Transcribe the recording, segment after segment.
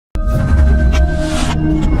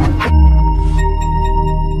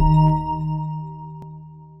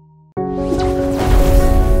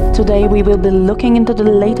Today we will be looking into the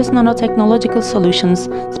latest nanotechnological solutions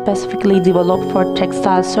specifically developed for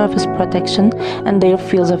textile surface protection and their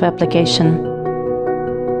fields of application.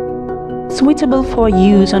 Suitable for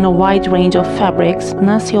use on a wide range of fabrics,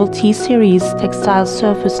 Nasiol T-Series textile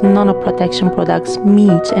surface nano-protection products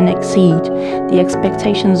meet and exceed the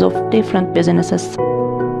expectations of different businesses,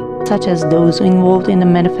 such as those involved in the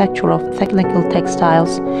manufacture of technical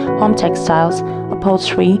textiles, home textiles,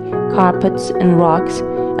 upholstery, carpets and rugs,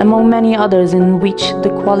 among many others in which the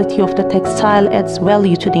quality of the textile adds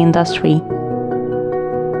value to the industry.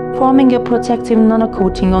 Forming a protective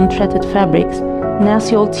nano-coating on threaded fabrics,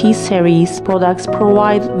 Nasiol T-Series products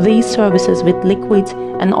provide these services with liquid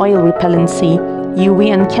and oil repellency,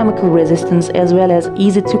 UV and chemical resistance, as well as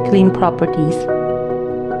easy-to-clean properties.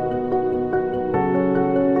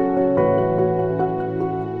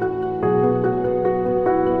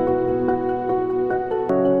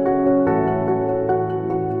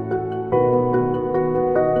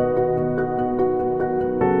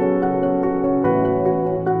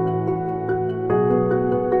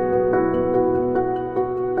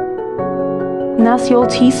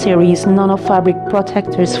 Nasiol T-Series nano-fabric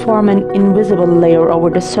protectors form an invisible layer over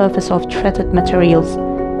the surface of threaded materials,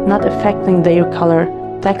 not affecting their color,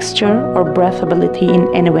 texture, or breathability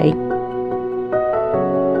in any way.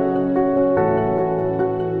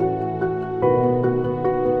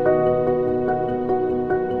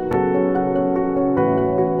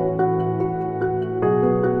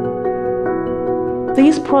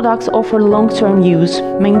 These products offer long-term use,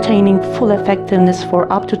 maintaining full effectiveness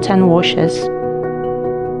for up to 10 washes.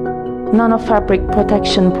 Nano-fabric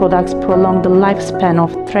protection products prolong the lifespan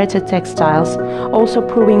of threaded textiles, also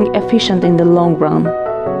proving efficient in the long run.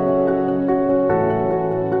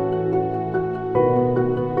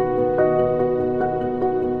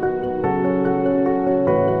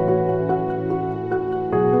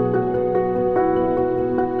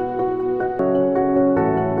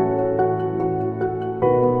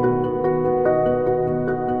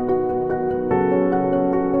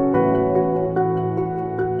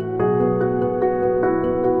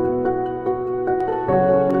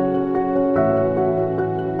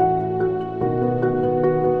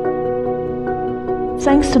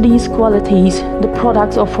 Thanks to these qualities, the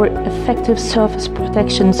products offer effective surface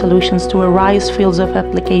protection solutions to various fields of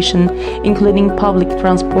application, including public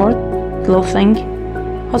transport, clothing,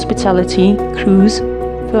 hospitality, cruise,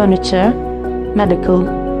 furniture, medical,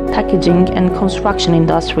 packaging, and construction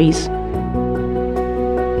industries.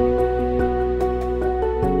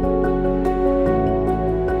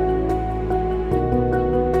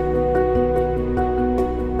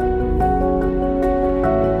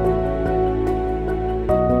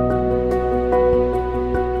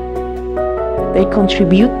 They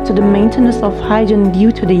contribute to the maintenance of hygiene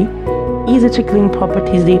due to the easy-to-clean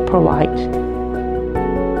properties they provide.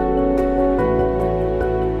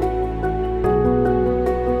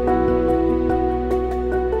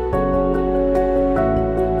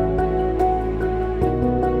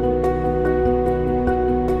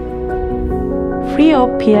 Free of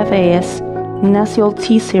PFAS, Nasiol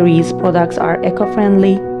T-Series products are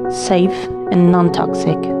eco-friendly, safe, and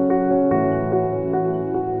non-toxic.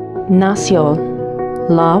 Nasiol,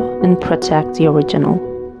 love and protect the original.